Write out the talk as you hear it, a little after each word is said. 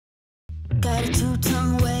got a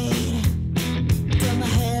two-ton weight from my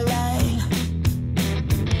hairline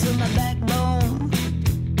to my backbone,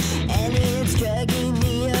 and it's dragging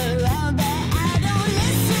me around, but I don't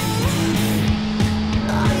listen.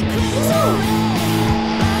 All the critics are right.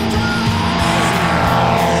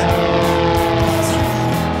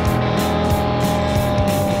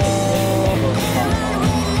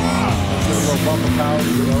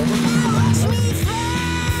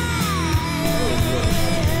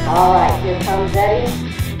 All right, here comes Eddie.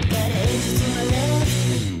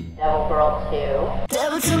 Devil Girl 2.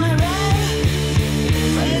 Devil to my right,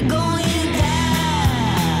 we're going down.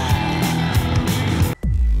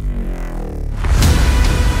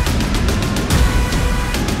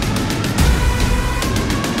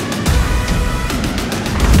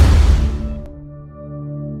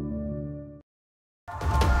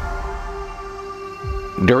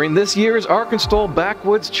 During this year's ArkanSTOL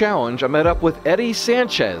Backwoods Challenge, I met up with Eddie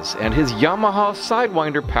Sanches and his Yamaha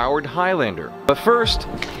Sidewinder powered Highlander. But first,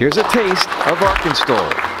 here's a taste of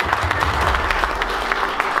ArkanSTOL.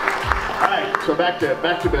 Alright, so back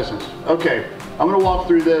to business. Okay, I'm going to walk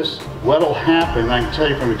through this. What'll happen, I can tell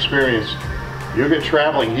you from experience, you'll get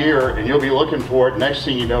traveling here and you'll be looking for it. Next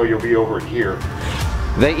thing you know, you'll be over here.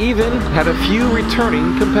 They even had a few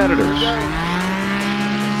returning competitors.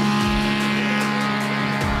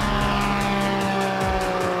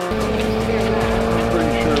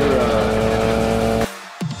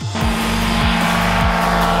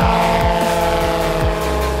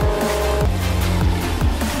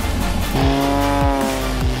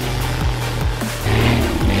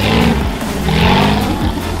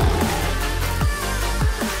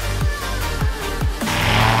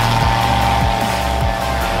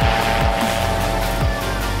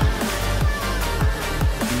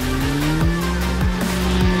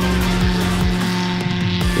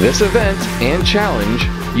 This event and challenge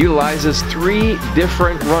utilizes 3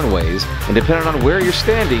 different runways, and depending on where you're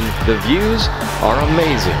standing, the views are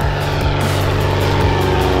amazing.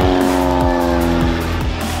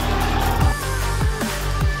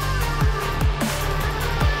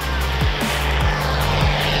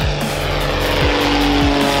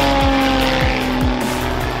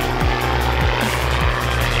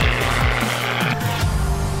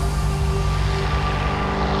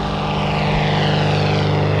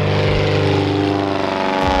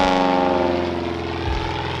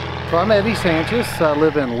 So I'm Eddie Sanches. I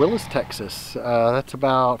live in Willis, Texas. That's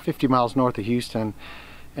about 50 miles north of Houston,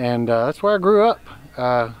 and that's where I grew up.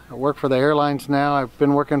 I work for the airlines now. I've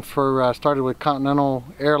been working for, started with Continental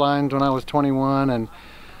Airlines when I was 21, and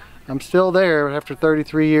I'm still there. After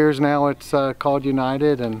 33 years now, it's called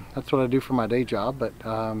United, and that's what I do for my day job. But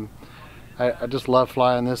I just love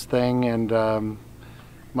flying this thing, and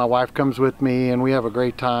my wife comes with me, and we have a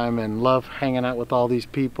great time and love hanging out with all these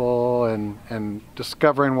people and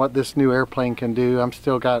discovering what this new airplane can do. I've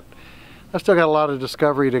still got a lot of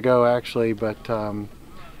discovery to go, actually, but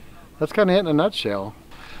that's kind of it in a nutshell.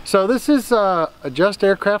 So this is a Just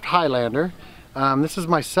Aircraft Highlander. This is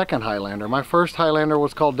my second Highlander. My first Highlander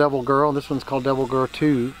was called Devil Girl. This one's called Devil Girl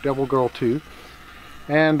 2.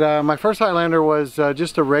 And my first Highlander was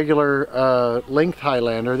just a regular length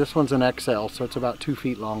Highlander. This one's an XL, so it's about 2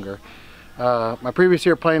 feet longer. My previous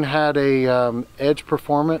airplane had a Edge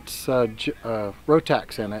Performance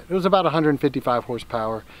Rotax in it. It was about 155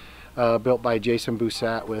 horsepower, built by Jason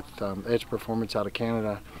Boussat with Edge Performance out of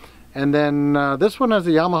Canada. And then this one has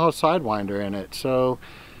a Yamaha Sidewinder in it. So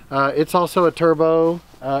it's also a turbo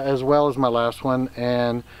as well as my last one.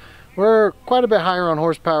 And we're quite a bit higher on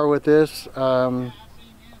horsepower with this.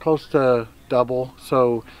 Close to double,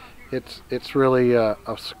 so it's really a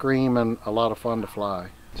scream and a lot of fun to fly.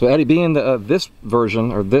 So Eddie, being this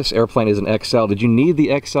version, or this airplane is an XL, did you need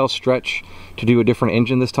the XL stretch to do a different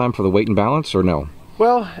engine this time for the weight and balance, or no?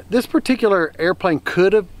 Well, this particular airplane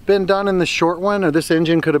could have been done in the short one, or this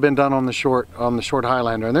engine could have been done on the short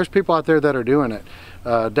Highlander, and there's people out there that are doing it,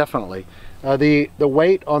 definitely. The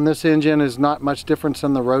weight on this engine is not much different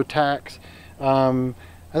than the Rotax.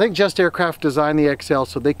 I think Just Aircraft designed the XL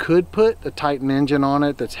so they could put a Titan engine on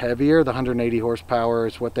it that's heavier. The 180 horsepower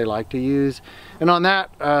is what they like to use. And on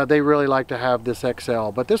that, they really like to have this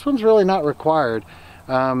XL. But this one's really not required.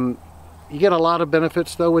 You get a lot of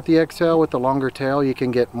benefits though with the XL. With the longer tail, you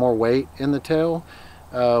can get more weight in the tail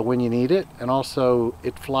when you need it. And also,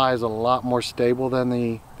 it flies a lot more stable than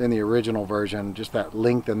the original version. Just that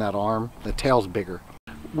length in that arm. The tail's bigger.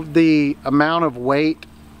 The amount of weight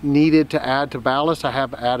needed to add to ballast, I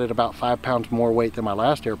have added about 5 pounds more weight than my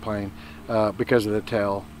last airplane because of the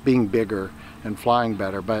tail being bigger and flying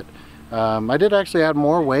better. But I did actually add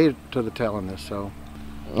more weight to the tail in this, so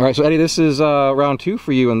All right, so Eddie, this is round 2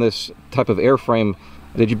 for you in this type of airframe.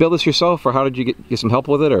 Did you build this yourself, or how did you get some help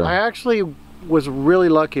with it? Or? I actually was really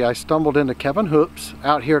lucky. I stumbled into Kevin Hoops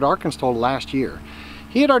out here at ArkanSTOL last year.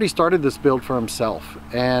 He had already started this build for himself,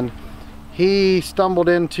 and he stumbled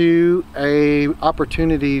into a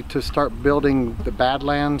opportunity to start building the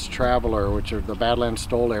Badlands Traveler, which are the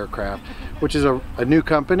ArkanSTOL aircraft, which is a new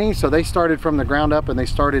company. So they started from the ground up and they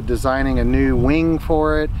started designing a new wing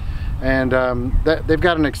for it. And they've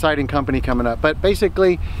got an exciting company coming up. But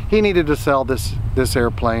basically, he needed to sell this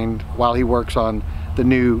airplane while he works on the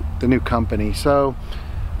new company. So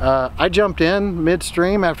I jumped in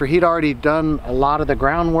midstream after he'd already done a lot of the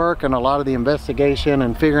groundwork and a lot of the investigation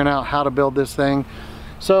and figuring out how to build this thing.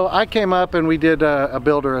 So I came up and we did a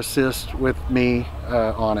builder assist with me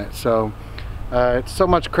on it. So it's so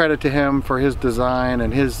much credit to him for his design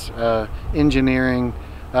and his engineering.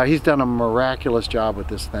 He's done a miraculous job with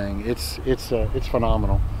this thing. It's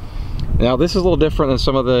phenomenal. Now this is a little different than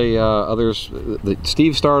some of the others that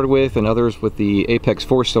Steve started with and others with the Apex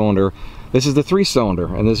 4-cylinder. This is the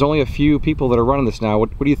 3-cylinder, and there's only a few people that are running this now.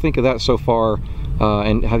 What do you think of that so far,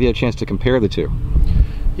 and have you had a chance to compare the two?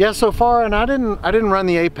 Yeah, so far, and I didn't run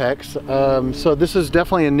the Apex, so this is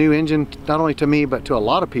definitely a new engine, not only to me but to a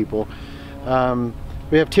lot of people.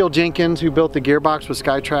 We have Teal Jenkins, who built the gearbox with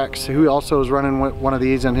Skytrax, who also is running one of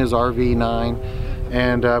these in his RV9.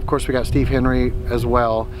 And of course we got Steve Henry as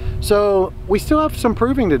well. So we still have some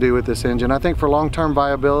proving to do with this engine, I think, for long-term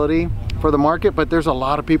viability for the market, but there's a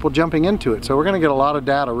lot of people jumping into it. So we're gonna get a lot of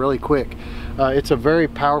data really quick. It's a very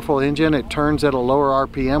powerful engine. It turns at a lower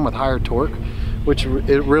RPM with higher torque, which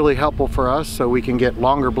is really helpful for us, so we can get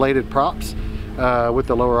longer bladed props with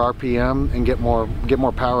the lower RPM and get more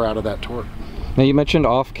power out of that torque. Now you mentioned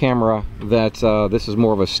off camera that this is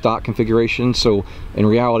more of a stock configuration, so in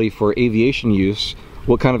reality for aviation use,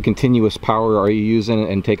 what kind of continuous power are you using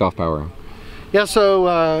and takeoff power? Yeah,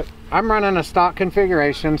 so I'm running a stock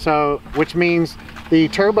configuration, which means the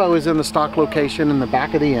turbo is in the stock location in the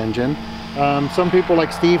back of the engine. Some people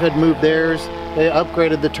like Steve had moved theirs. They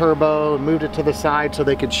upgraded the turbo and moved it to the side so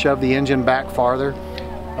they could shove the engine back farther.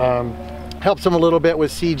 Helps them a little bit with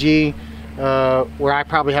CG. Where I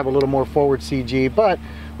probably have a little more forward CG, but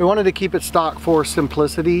we wanted to keep it stock for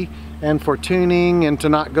simplicity and for tuning and to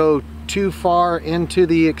not go too far into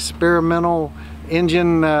the experimental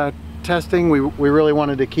engine testing. We really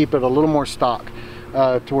wanted to keep it a little more stock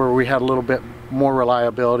to where we had a little bit more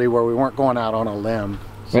reliability, where we weren't going out on a limb.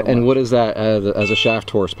 And what is that as a shaft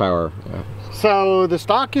horsepower? So the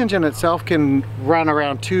stock engine itself can run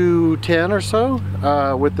around 210 or so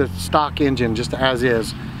with the stock engine just as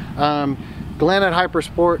is. Glenn at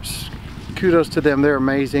Hypersports, kudos to them, they're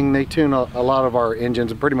amazing. They tune a lot of our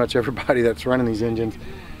engines, and pretty much everybody that's running these engines.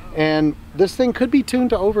 And this thing could be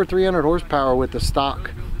tuned to over 300 horsepower with the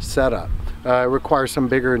stock setup. It requires some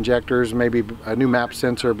bigger injectors, maybe a new map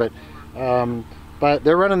sensor, but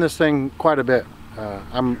they're running this thing quite a bit.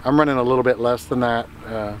 I'm running a little bit less than that,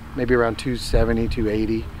 maybe around 270,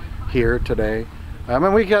 280 here today.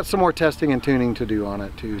 And we got some more testing and tuning to do on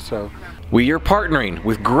it too. So we are partnering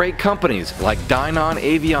with great companies like Dynon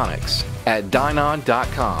Avionics at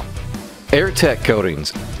Dynon.com, Airtech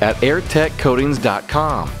Coatings at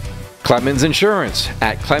AirtechCoatings.com, Clemens Insurance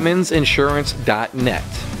at ClemensInsurance.net,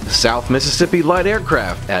 South Mississippi Light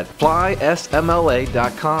Aircraft at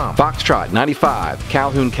FlySMLA.com, Foxtrot 95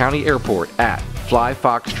 Calhoun County Airport at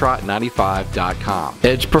FlyFoxtrot95.com,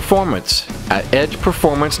 Edge Performance at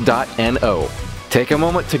EdgePerformance.no. Take a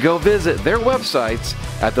moment to go visit their websites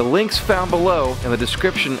at the links found below in the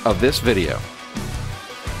description of this video.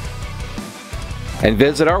 And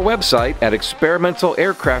visit our website at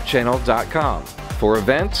ExperimentalAircraftChannel.com for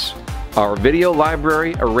events, our video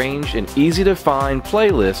library arranged in easy to find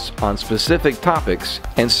playlists on specific topics,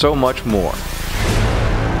 and so much more.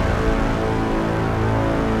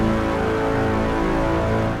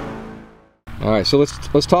 All right, so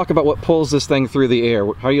let's talk about what pulls this thing through the air.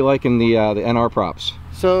 How are you liking the NR props?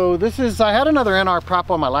 So this is, I had another NR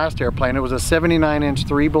prop on my last airplane. It was a 79-inch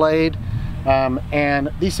 3-blade,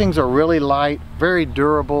 and these things are really light, very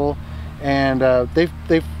durable, and they've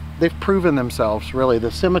proven themselves really.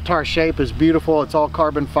 The scimitar shape is beautiful. It's all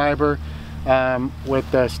carbon fiber with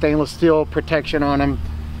stainless steel protection on them,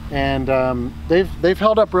 and they've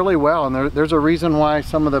held up really well. And there's a reason why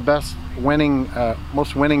some of the best winning,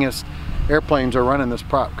 most winningest airplanes are running this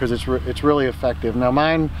prop, because it's really effective. Now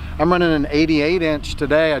mine, I'm running an 88-inch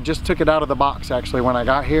today. I just took it out of the box actually when I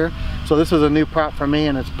got here, so this is a new prop for me,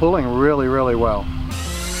 and it's pulling really, really well.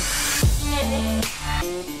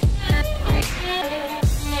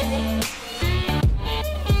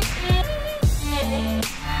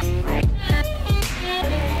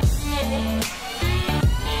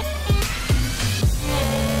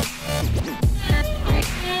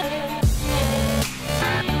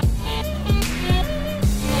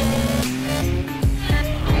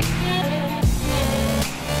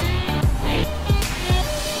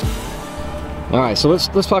 All right, so let's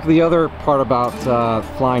talk the other part about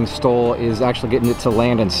flying STOL is actually getting it to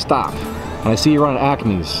land and stop. And I see you running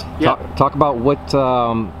Acme's. Yep. Talk about what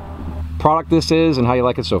product this is and how you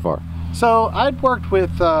like it so far. So I'd worked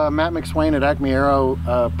with Matt McSwain at Acme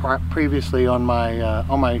Aero previously on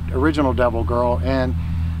my original Devil Girl, and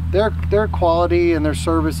their quality and their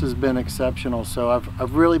service has been exceptional. So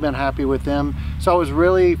I've really been happy with them. So I was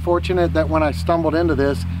really fortunate that when I stumbled into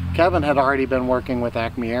this, Kevin had already been working with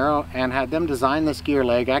Acme Aero and had them design this gear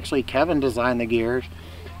leg. Actually, Kevin designed the gears,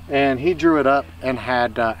 and he drew it up and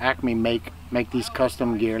had Acme make these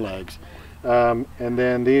custom gear legs. And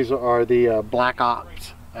then these are the Black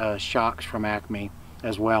Ops shocks from Acme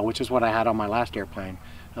as well, which is what I had on my last airplane,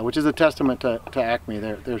 which is a testament to Acme.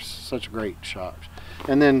 They're such great shocks.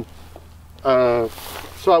 And then, so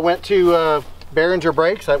I went to Behringer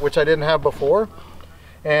brakes, which I didn't have before.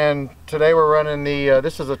 And today we're running the,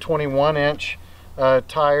 this is a 21-inch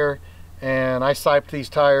tire, and I siped these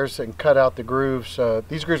tires and cut out the grooves.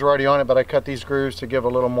 These grooves were already on it, but I cut these grooves to give a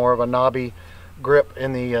little more of a knobby grip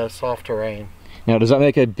in the soft terrain. Now, does that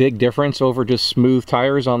make a big difference over just smooth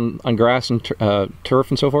tires on grass and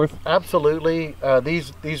turf and so forth? Absolutely.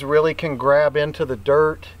 These really can grab into the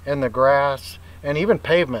dirt and the grass and even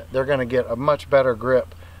pavement. They're going to get a much better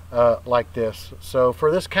grip like this. So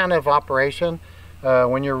for this kind of operation,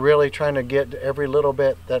 when you're really trying to get every little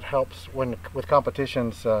bit that helps with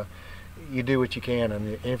competitions, you do what you can,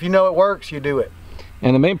 and if you know it works, you do it.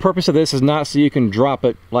 And the main purpose of this is not so you can drop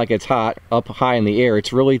it like it's hot up high in the air.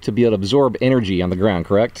 It's really to be able to absorb energy on the ground,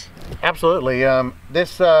 correct? Absolutely.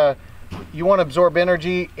 You want to absorb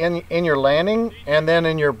energy in your landing and then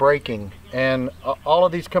in your braking, and all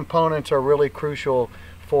of these components are really crucial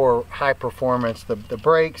for high performance. The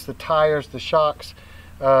brakes, the tires, the shocks.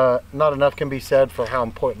 Not enough can be said for how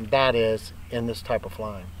important that is in this type of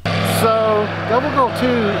flying. So Devil Girl 2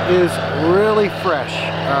 is really fresh.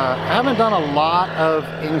 I haven't done a lot of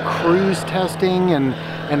in-cruise testing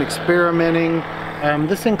and experimenting.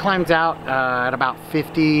 This thing climbs out at about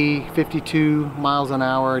 52 miles an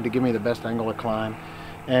hour to give me the best angle of climb.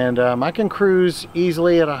 And I can cruise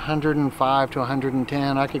easily at 105 to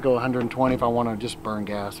 110. I could go 120 if I want to just burn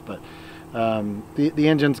gas, but the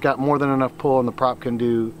engine's got more than enough pull, and the prop can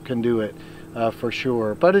do it for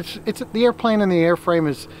sure. But it's the airplane and the airframe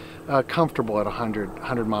is comfortable at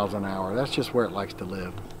 100 miles an hour. That's just where it likes to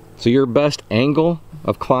live. So your best angle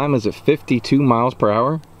of climb is at 52 miles per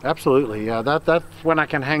hour? Absolutely, yeah. That's when I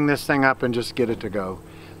can hang this thing up and just get it to go.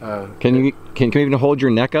 Can you even hold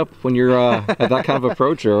your neck up when you're at that kind of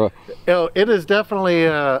approach? Or it is definitely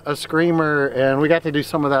a screamer, and we got to do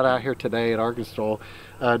some of that out here today at ArkanSTOL.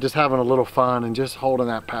 Just having a little fun and just holding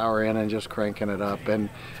that power in and just cranking it up, and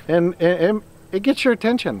it gets your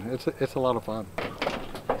attention. It's a lot of fun.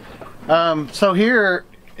 So here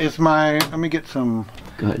is let me get some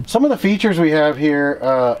of the features we have here.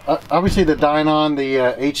 Obviously the Dynon, the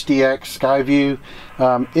HDX Skyview.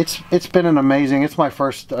 It's been an amazing. It's my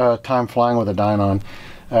first time flying with a Dynon,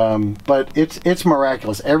 but it's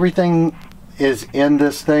miraculous. Everything is in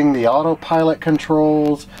this thing. The autopilot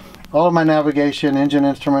controls, all of my navigation, engine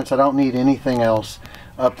instruments. I don't need anything else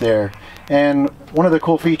up there. And one of the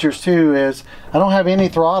cool features too is I don't have any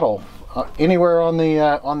throttle anywhere on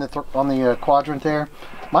the quadrant there.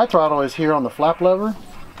 My throttle is here on the flap lever,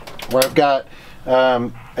 where I've got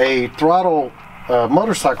a throttle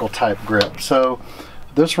motorcycle type grip. So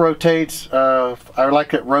this rotates. I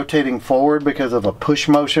like it rotating forward because of a push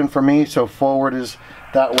motion for me. So forward is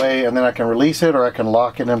that way, and then I can release it or I can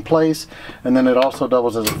lock it in place. And then it also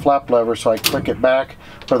doubles as a flap lever, so I click it back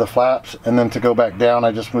for the flaps, and then to go back down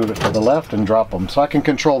I just move it to the left and drop them. So I can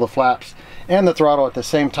control the flaps and the throttle at the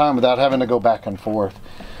same time without having to go back and forth.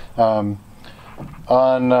 On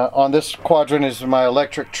this quadrant is my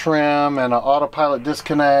electric trim and an autopilot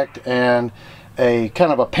disconnect and a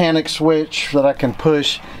kind of a panic switch that I can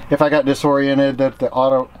push if I got disoriented, that the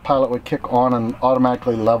autopilot would kick on and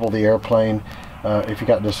automatically level the airplane if you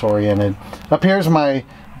got disoriented. Up here's my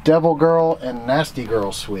Devil Girl and Nasty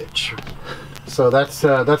Girl switch. So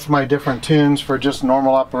that's my different tunes for just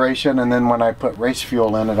normal operation, and then when I put race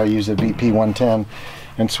fuel in it, I use a VP 110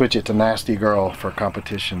 and switch it to Nasty Girl for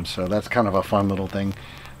competition. So that's kind of a fun little thing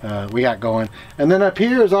we got going. And then up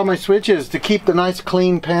here is all my switches to keep the nice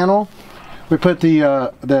clean panel. We put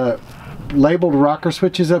the labeled rocker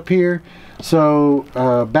switches up here. So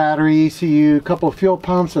battery, ECU, a couple of fuel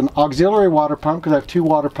pumps, an auxiliary water pump because I have 2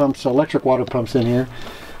 water pumps, electric water pumps in here,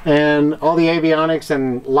 and all the avionics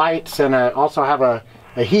and lights, and I also have a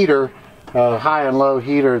heater, high and low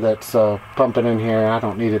heater that's pumping in here. I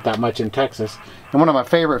don't need it that much in Texas. And one of my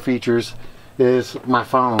favorite features is my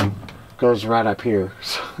phone, goes right up here,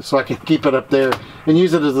 so I can keep it up there and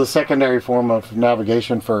use it as a secondary form of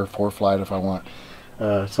navigation for flight if I want.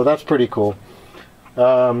 So that's pretty cool.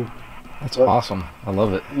 That's awesome. I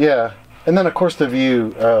love it. Yeah, and then of course the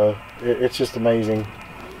view, it's just amazing.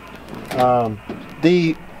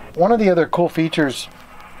 One of the other cool features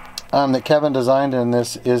that Kevin designed in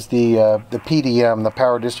this is the PDM, the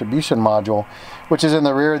power distribution module, which is in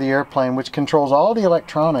the rear of the airplane, which controls all the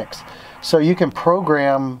electronics. So you can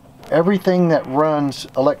program everything that runs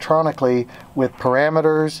electronically with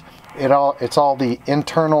parameters. It's all the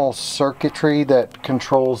internal circuitry that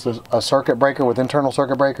controls a circuit breaker with internal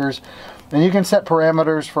circuit breakers. And you can set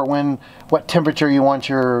parameters for what temperature you want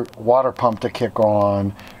your water pump to kick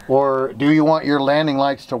on, or do you want your landing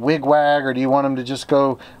lights to wig-wag, or do you want them to just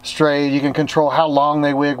go straight? You can control how long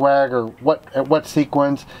they wig-wag or at what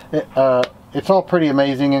sequence. It's all pretty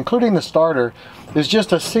amazing, including the starter. There's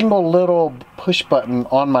just a single little push button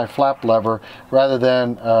on my flap lever rather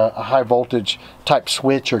than a high voltage type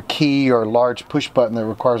switch or key or large push button that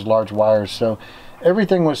requires large wires. So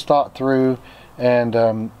everything was thought through, and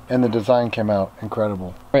the design came out incredible.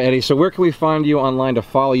 All right, Eddie, so where can we find you online to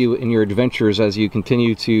follow you in your adventures as you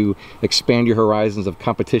continue to expand your horizons of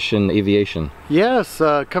competition aviation? Yes,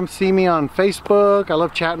 come see me on Facebook. I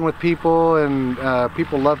love chatting with people, and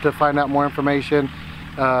people love to find out more information.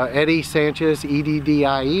 Eddie Sanches,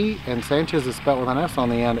 E-D-D-I-E, and Sanches is spelled with an S on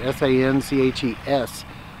the end, S-A-N-C-H-E-S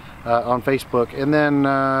on Facebook. And then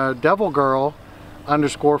Devilgirl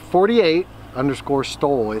 _48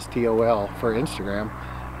 _stol, S-T-O-L, for Instagram.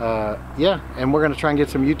 Yeah, and we're gonna try and get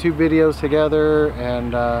some YouTube videos together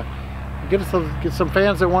and get some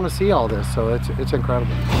fans that want to see all this. So it's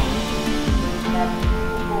incredible.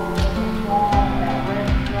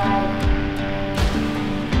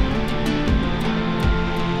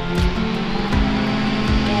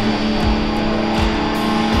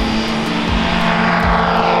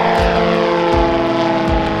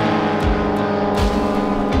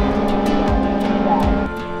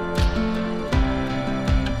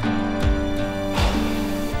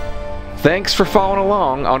 Thanks for following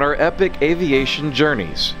along on our epic aviation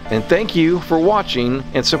journeys, and thank you for watching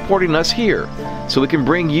and supporting us here so we can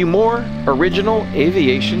bring you more original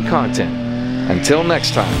aviation content. Until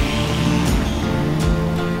next time.